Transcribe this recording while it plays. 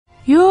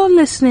You're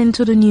listening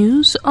to the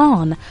news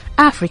on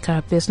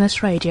Africa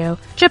Business Radio.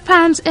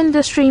 Japan's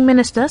Industry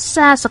Minister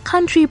says the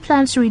country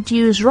plans to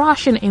reduce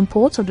Russian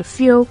imports of the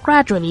fuel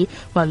gradually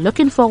while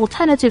looking for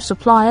alternative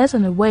suppliers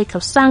in the wake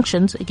of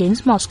sanctions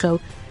against Moscow.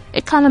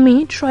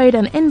 Economy, Trade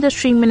and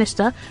Industry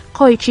Minister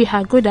Koichi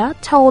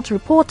Hagiuda told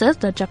reporters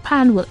that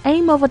Japan will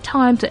aim over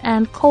time to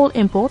end coal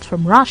imports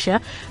from Russia,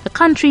 the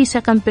country's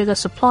second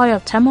biggest supplier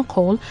of thermal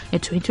coal,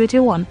 in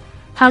 2021.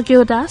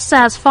 Hagiuda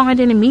says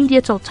finding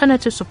immediate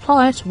alternative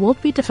suppliers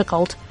would be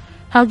difficult.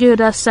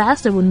 Hagiuda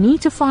says they will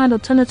need to find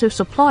alternative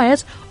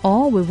suppliers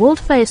or we will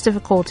face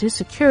difficulties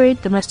securing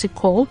domestic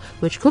coal,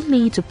 which could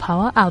lead to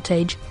power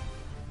outage.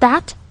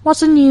 That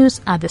was the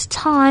news at this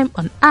time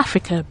on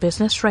Africa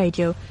Business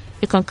Radio.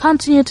 You can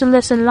continue to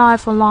listen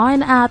live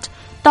online at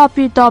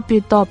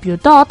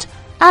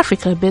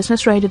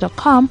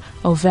www.africabusinessradio.com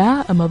or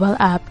via a mobile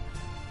app.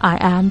 I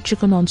am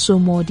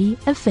Chukunonso Modi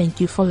and thank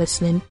you for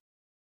listening.